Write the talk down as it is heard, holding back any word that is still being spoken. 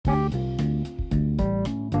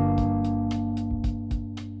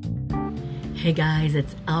Hey guys,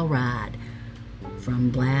 it's Elrod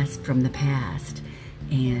from Blast from the Past,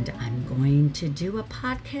 and I'm going to do a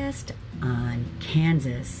podcast on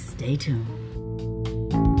Kansas. Stay tuned.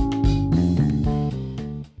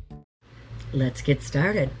 Let's get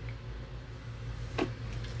started.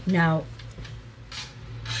 Now,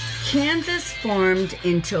 Kansas formed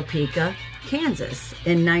in Topeka, Kansas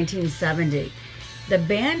in 1970. The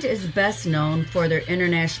band is best known for their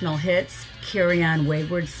international hits, Carry On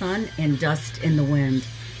Wayward Son and Dust in the Wind.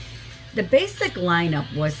 The basic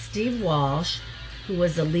lineup was Steve Walsh, who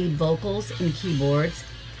was the lead vocals and keyboards,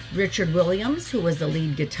 Richard Williams, who was the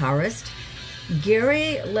lead guitarist,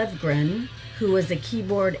 Gary Levgren, who was a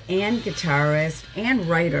keyboard and guitarist and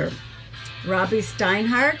writer, Robbie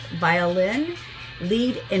Steinhardt, violin,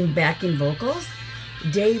 lead and backing vocals,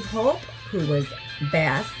 Dave Hope, who was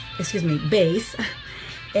bass,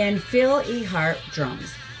 and Phil E. Hart,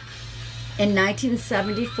 drums. In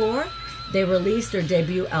 1974, they released their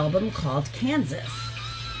debut album called Kansas.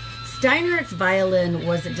 Steinhardt's violin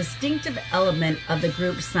was a distinctive element of the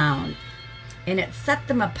group's sound, and it set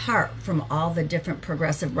them apart from all the different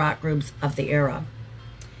progressive rock groups of the era.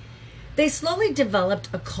 They slowly developed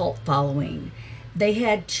a cult following. They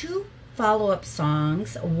had two follow-up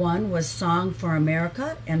songs. One was Song for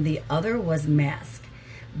America, and the other was Mask.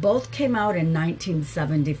 Both came out in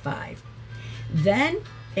 1975. Then,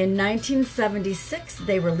 in 1976,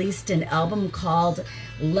 they released an album called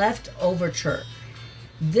Left Overture.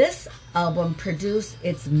 This album produced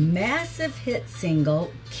its massive hit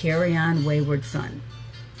single, Carry On Wayward Son.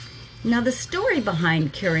 Now, the story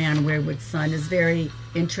behind Carry On Wayward Son is very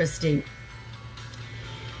interesting.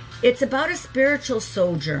 It's about a spiritual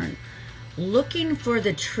sojourn, looking for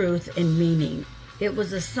the truth and meaning. It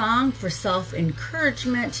was a song for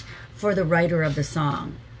self-encouragement for the writer of the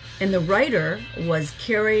song. And the writer was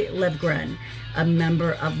Gary Levgren, a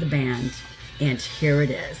member of the band. And here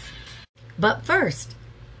it is. But first,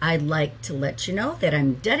 I'd like to let you know that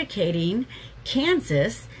I'm dedicating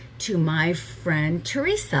Kansas to my friend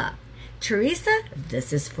Teresa. Teresa,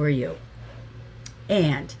 this is for you.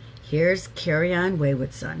 And here's Carry On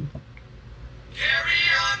Wayward Son. Carry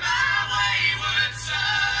on my wayward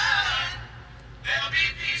son. There'll be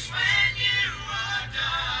peace when you are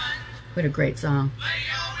done. What a great song. Lay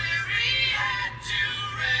your weary head to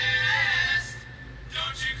rest.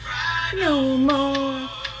 Don't you cry No more.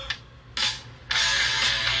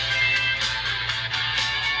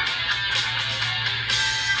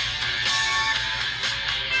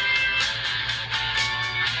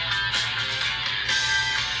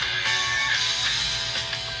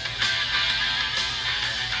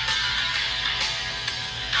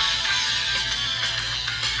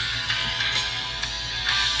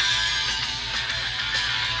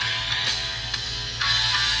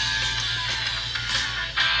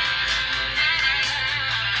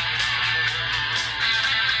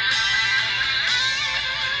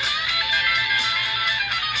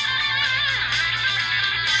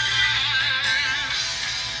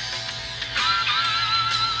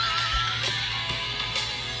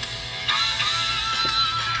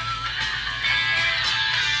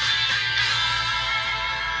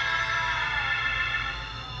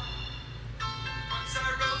 Once I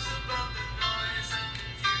rose above the noise and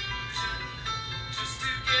confusion, just to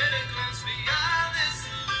get a glimpse beyond this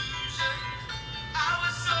illusion. I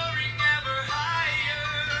was soaring ever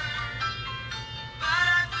higher, but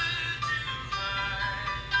I flew too high.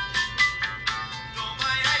 Though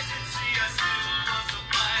my eyes could see, I still was a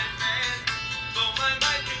blind man. Though my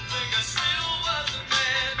mind could think, I still was a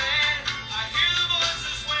madman. I hear the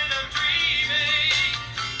voices when I'm dreaming.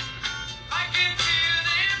 I can hear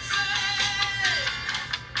them say,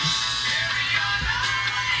 carry on my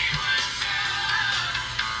wayward son.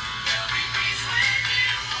 There'll be peace when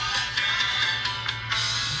you are done.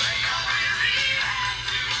 Lay your weary head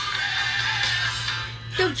to rest.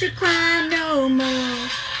 Don't you cry no more.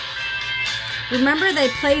 Remember they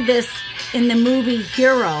played this in the movie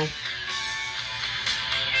Hero.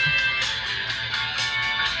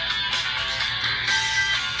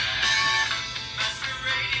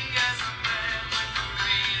 Masquerading as a man with a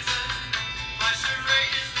reason. My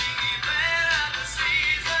charade is the event of the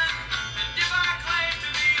season. And if I claim to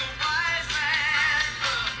be a wise man,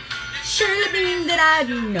 it Surely means that I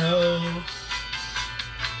do know.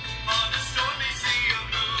 on a stormy sea of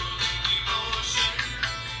moving emotion,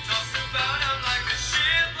 tossed about I'm like a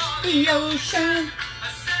ship on The ocean. a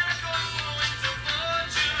set of course for winds of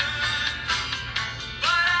fortune.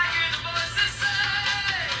 But I hear the voices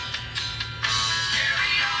say,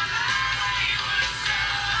 carry on my wayward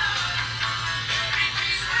son. There'll be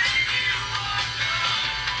peace when you are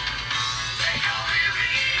done. Take your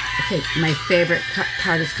weary Okay, my favorite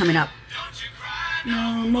part is coming up. Don't you cry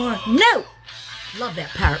No more. No! Love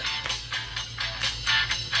that part.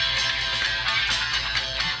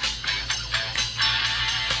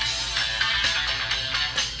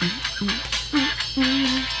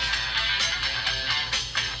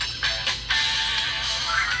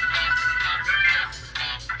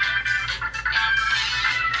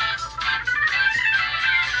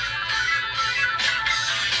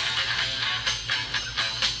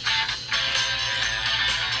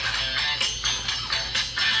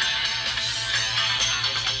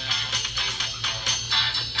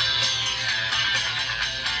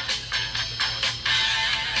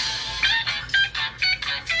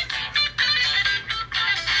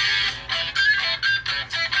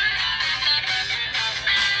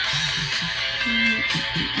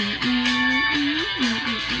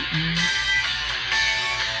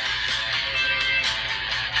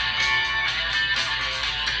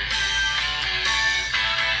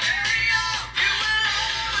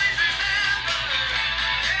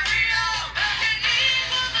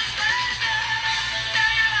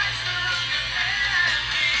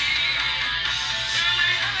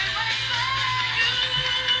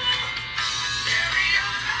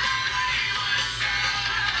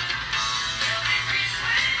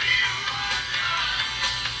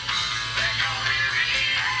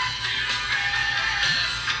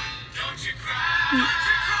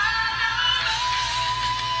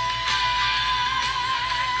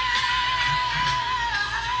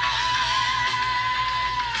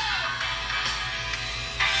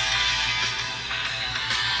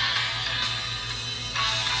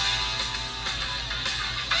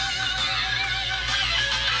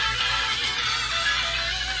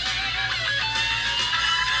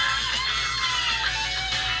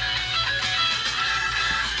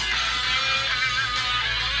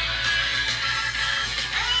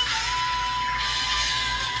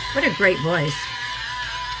 What a great voice.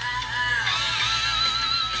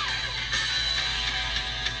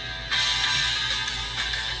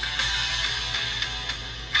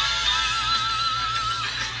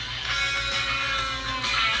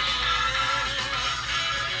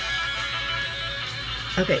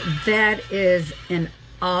 Okay, that is an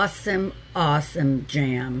awesome, awesome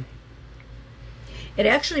jam. It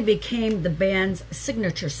actually became the band's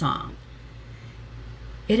signature song.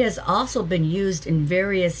 It has also been used in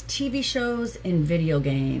various TV shows and video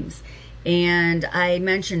games. And I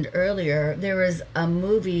mentioned earlier, there was a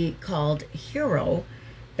movie called Hero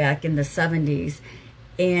back in the 70s,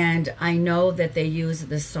 and I know that they used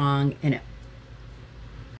this song in it.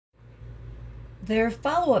 Their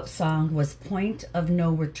follow-up song was Point of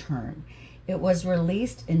No Return. It was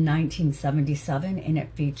released in 1977, and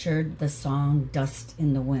it featured the song Dust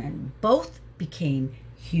in the Wind. Both became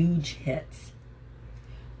huge hits.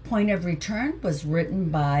 Point of Return was written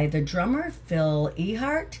by the drummer Phil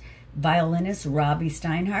Ehart, violinist Robbie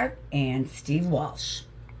Steinhardt, and Steve Walsh.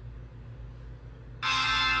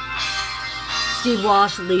 Steve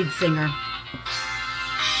Walsh, lead singer.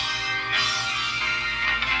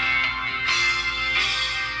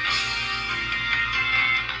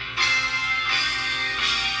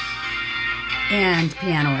 And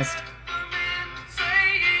pianist.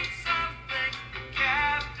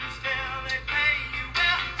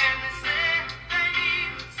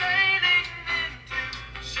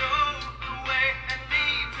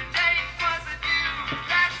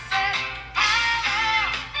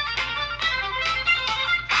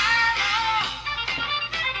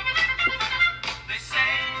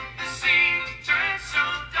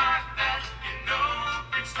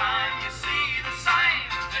 Time you see the sign,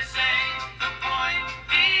 they say the boy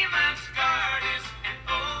demon.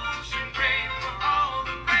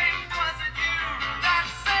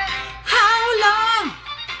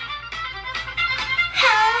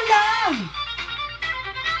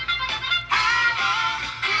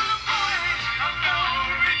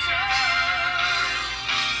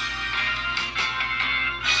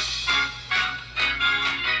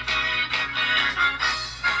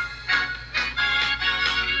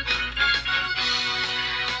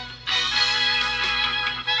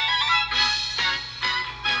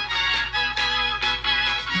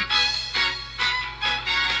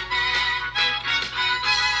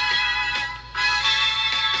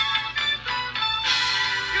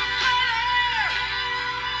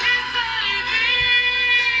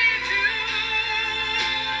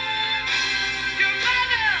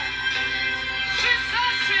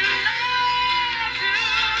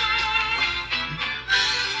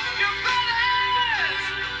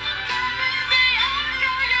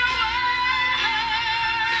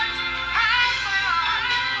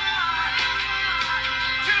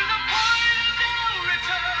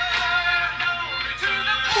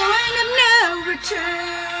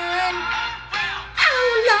 return. How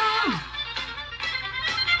long?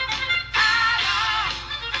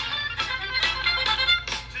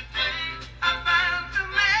 Today I found a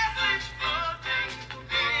message floating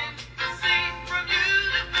in the sea from you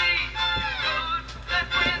to me. Wrote that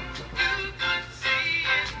when you could see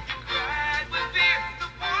it, you cried with fear. The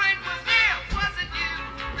point was near, wasn't you?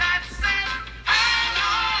 That said, how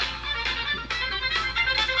long?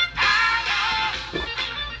 How long?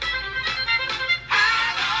 How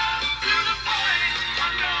long to the point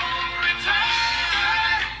of no return?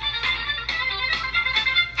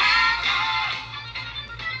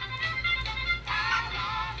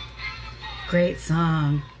 Great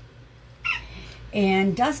song.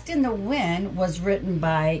 And Dust in the Wind was written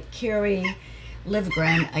by Carrie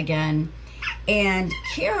Livgren again. And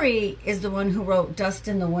Carrie is the one who wrote Dust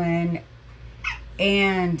in the Wind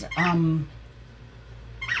and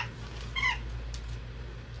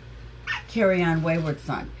Carry On Wayward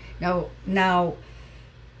Son. Now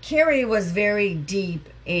Carrie was very deep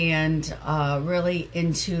and really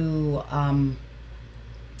into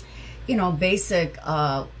basic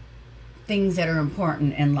things that are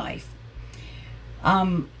important in life.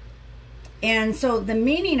 And so the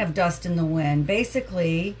meaning of Dust in the Wind,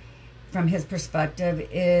 basically, from his perspective,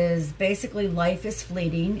 is basically life is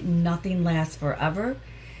fleeting, nothing lasts forever.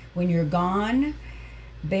 When you're gone,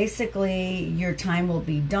 basically your time will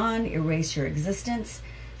be done, erase your existence.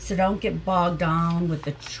 So don't get bogged down with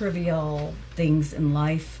the trivial things in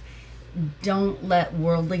life. Don't let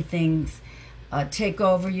worldly things take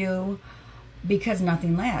over you, because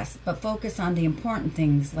nothing lasts. But focus on the important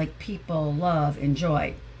things like people, love, and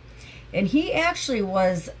joy. And he actually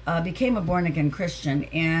became a born-again Christian,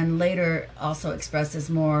 and later also expresses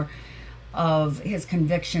more of his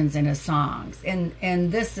convictions in his songs.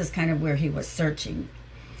 And this is kind of where he was searching.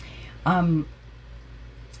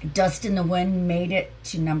 Dust in the Wind made it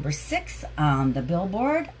to number 6 on the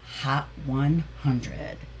Billboard Hot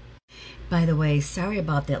 100. By the way, sorry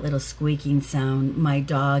about that little squeaking sound. My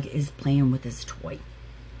dog is playing with his toy.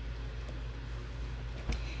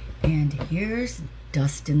 And here's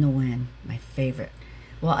Dust in the Wind, my favorite.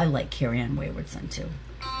 Well, I like Carry On Wayward Son too.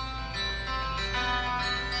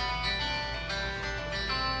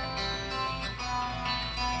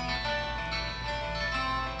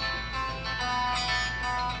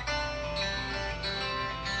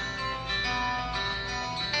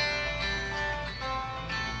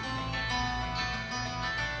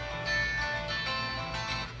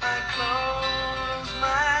 I close my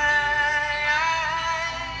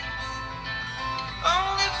eyes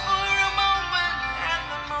only for a moment, and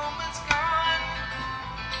the moment's gone.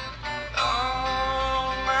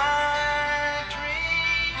 All my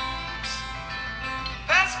dreams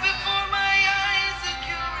pass before my eyes of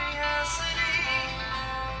curiosity.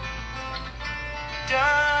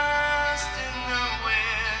 Dust in the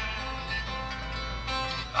wind.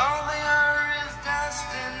 All they are is dust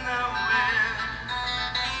in the wind.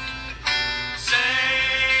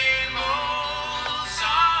 Same old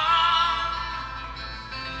song,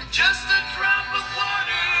 just a drop of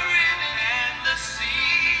water in an endless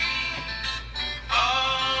sea.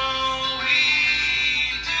 All we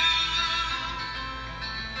do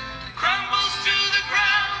crumbles to the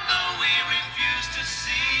ground, though we refuse to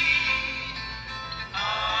see.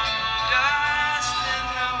 Dust in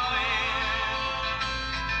the wind.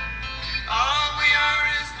 All we are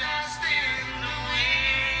is dust in the wind.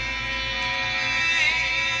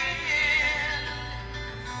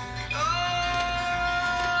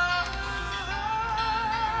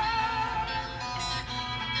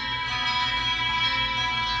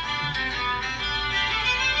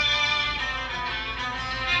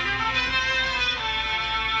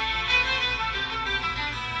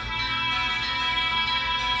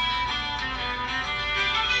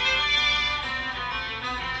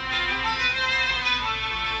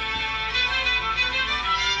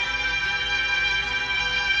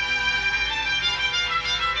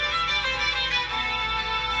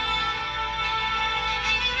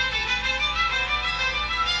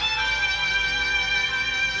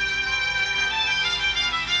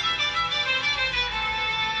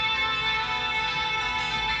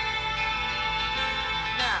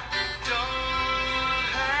 Now, don't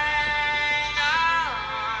hang on.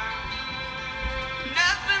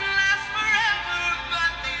 Nothing lasts forever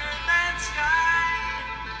but the earth and sky.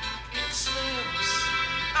 It slips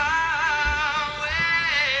away,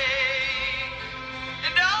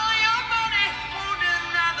 and all your money won't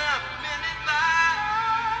another minute buy.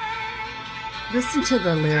 Listen to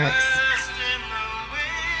the lyrics. Dust in the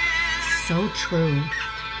wind. So true.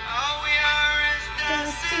 All we are is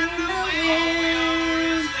dust in the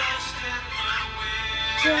wind. Dust in the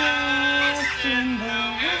Dust in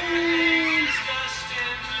the wind. It's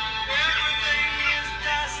destined. Everything is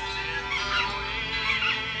destined the wind.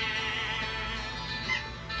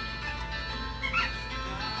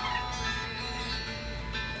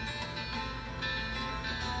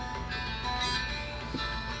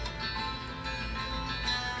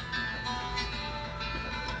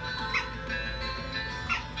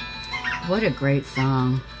 What a great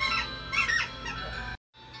song.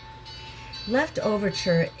 Left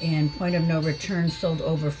Overture and Point of No Return sold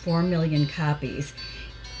over 4 million copies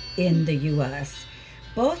in the US.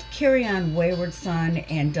 Both Carry On Wayward Son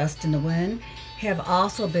and Dust in the Wind have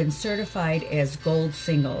also been certified as gold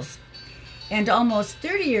singles. And almost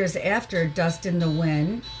 30 years after Dust in the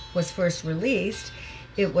Wind was first released,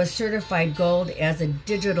 it was certified gold as a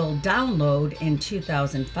digital download in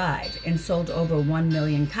 2005 and sold over 1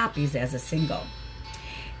 million copies as a single.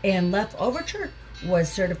 And Left Overture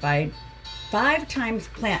was certified 5 times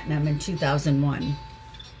platinum in 2001.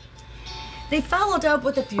 They followed up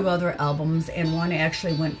with a few other albums, and one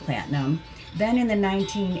actually went platinum. Then in the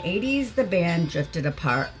 1980s, the band drifted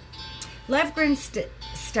apart. Lefgren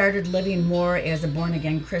started living more as a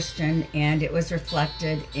born-again Christian, and it was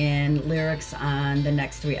reflected in lyrics on the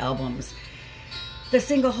next 3 albums. The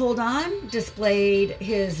single Hold On displayed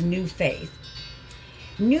his new faith.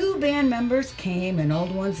 New band members came and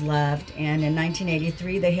old ones left, and in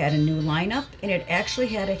 1983 they had a new lineup, and it actually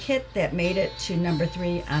had a hit that made it to number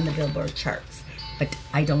 3 on the Billboard charts, but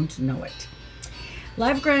I don't know it.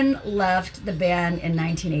 Lefgren left the band in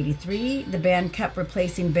 1983. The band kept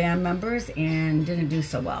replacing band members and didn't do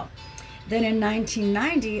so well. Then in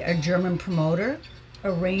 1990, a German promoter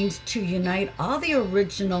arranged to unite all the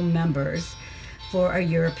original members for a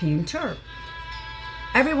European tour.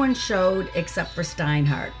 Everyone showed except for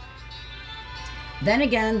Steinhardt. Then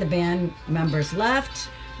again, the band members left,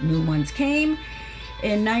 new ones came.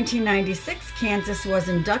 In 1996, Kansas was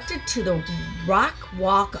inducted to the Rock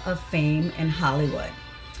Walk of Fame in Hollywood.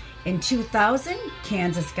 In 2000,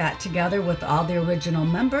 Kansas got together with all the original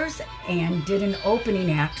members and did an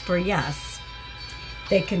opening act for Yes.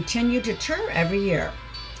 They continued to tour every year.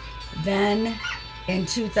 Then in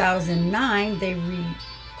 2009, they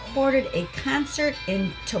recorded a concert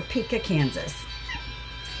in Topeka, Kansas.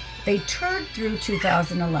 They toured through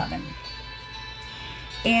 2011.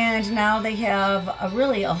 And now they have a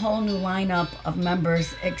whole new lineup of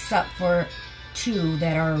members except for 2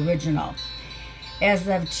 that are original. As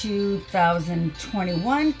of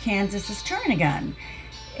 2021, Kansas is touring again.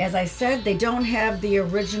 As I said, they don't have the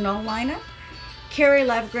original lineup. Kerry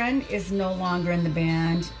Lefgren is no longer in the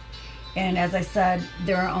band. And as I said,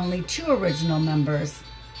 there are only 2 original members.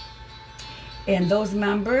 And those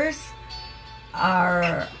members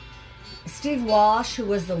are Steve Walsh, who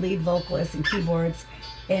was the lead vocalist and keyboards,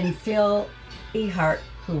 and Phil Ehart,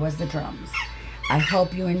 who was the drums. I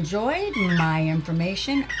hope you enjoyed my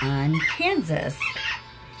information on Kansas.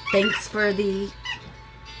 Thanks for the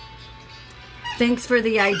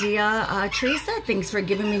idea, Teresa. Thanks for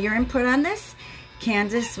giving me your input on this.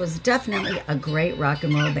 Kansas was definitely a great rock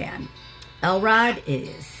and roll band. Elrod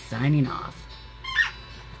is signing off.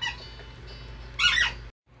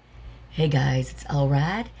 Hey guys, it's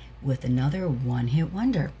Elrod with another one-hit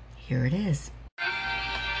wonder. Here it is.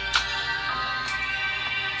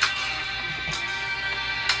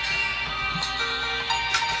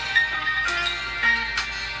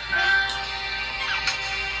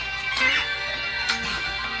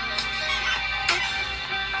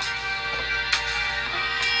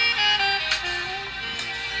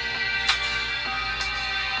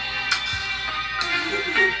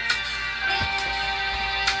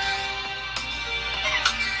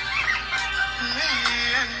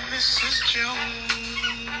 Mrs. Jones,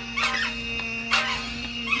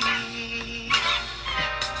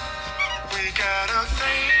 we got a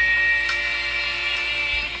thing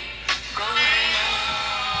going on.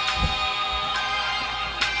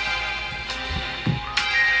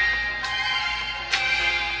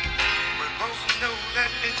 We both know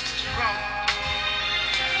that it's wrong,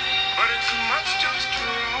 but it's much too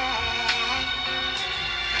strong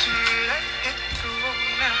to let it go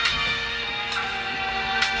now.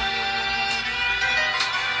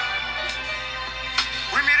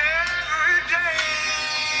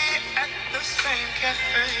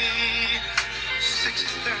 Cafe,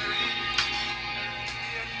 6:30.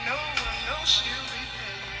 No one knows she'll be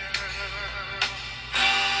there.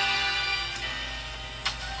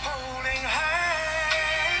 Holding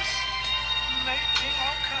hands, making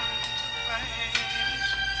all kinds of plans,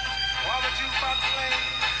 while the jukebox plays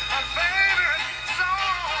our favorite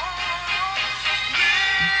song. Me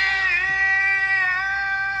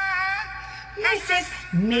and Mrs.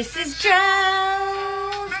 Mrs.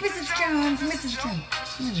 Jones, Mrs. Jones, Mrs. Jones,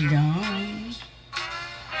 Mrs. Jones.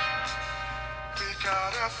 We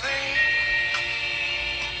got a thing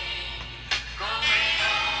going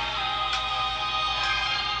on.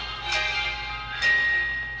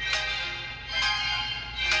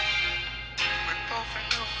 We both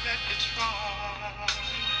know that it's wrong,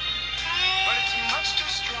 but it's much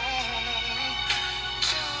too strong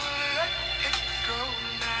to let it go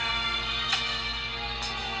now.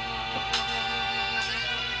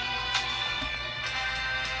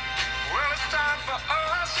 Well, it's time for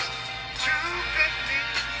us to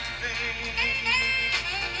believe it.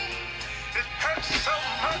 It hurts so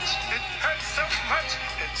much, it hurts so much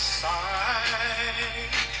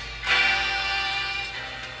inside.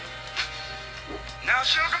 Now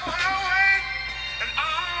she'll go her way and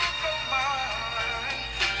I'll go mine.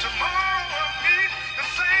 Tomorrow we'll meet the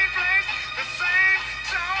same place, the same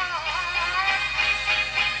time.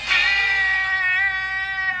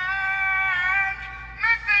 And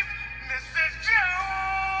Mrs.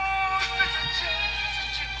 Jones, Mrs.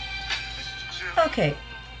 Jones. Okay,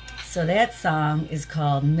 so that song is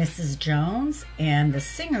called Mrs. Jones, and the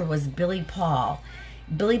singer was Billy Paul.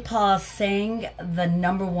 Billy Paul sang the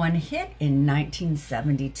 #1 hit in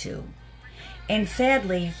 1972. And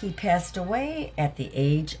sadly, he passed away at the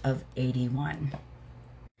age of 81.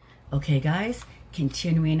 Okay, guys,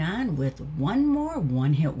 continuing on with one more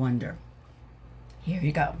one-hit wonder. Here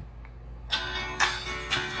you go.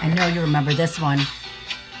 I know you remember this one.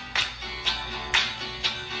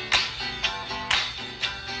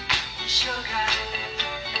 Sugar,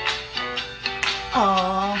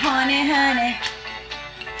 Oh, honey, honey.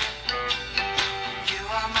 you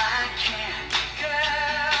are my candy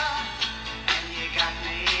girl, and you got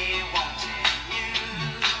me wanting you.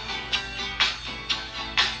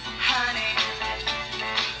 Honey,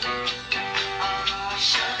 oh,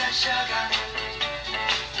 sugar, sugar,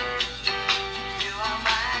 you are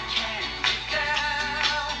my candy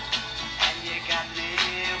girl, and you got me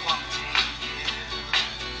wanting you.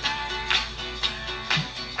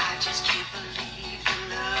 I just can't believe the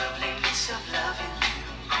loveliness of loving you.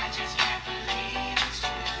 I just can't believe it's true.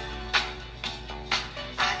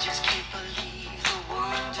 I just can't believe the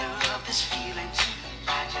wonder of this feeling too.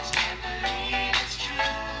 I just can't believe it's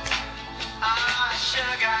true. Ah,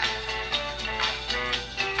 sugar.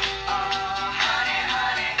 Oh, honey,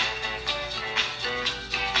 honey.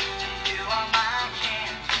 You are my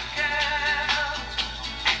candy girl,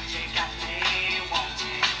 and you got me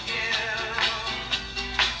wanting you.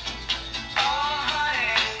 Oh,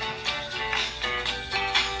 honey.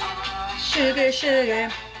 Oh, Sugar, sugar.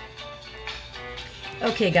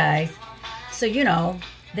 Okay, guys. So, you know,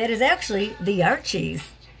 that is actually the Archies.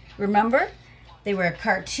 Remember? They were a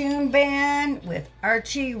cartoon band with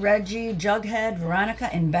Archie, Reggie, Jughead, Veronica,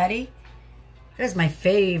 and Betty. That is my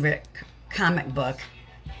favorite comic book.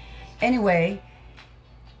 Anyway,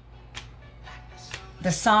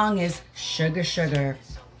 the song is Sugar, Sugar.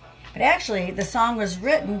 But actually, the song was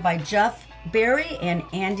written by Jeff Barry and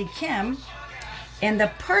Andy Kim. And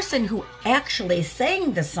the person who actually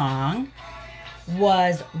sang the song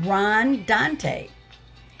was Ron Dante.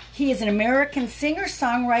 He is an American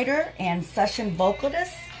singer-songwriter and session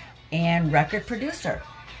vocalist and record producer.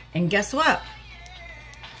 And guess what?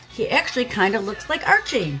 He actually kind of looks like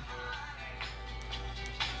Archie.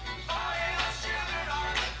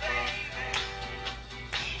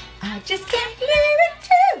 I just can't believe it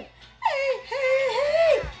too. Hey, hey,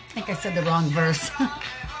 hey. I think I said the wrong verse.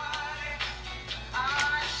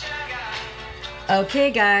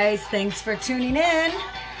 Okay, guys, thanks for tuning in.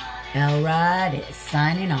 Elrod is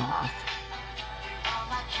signing off.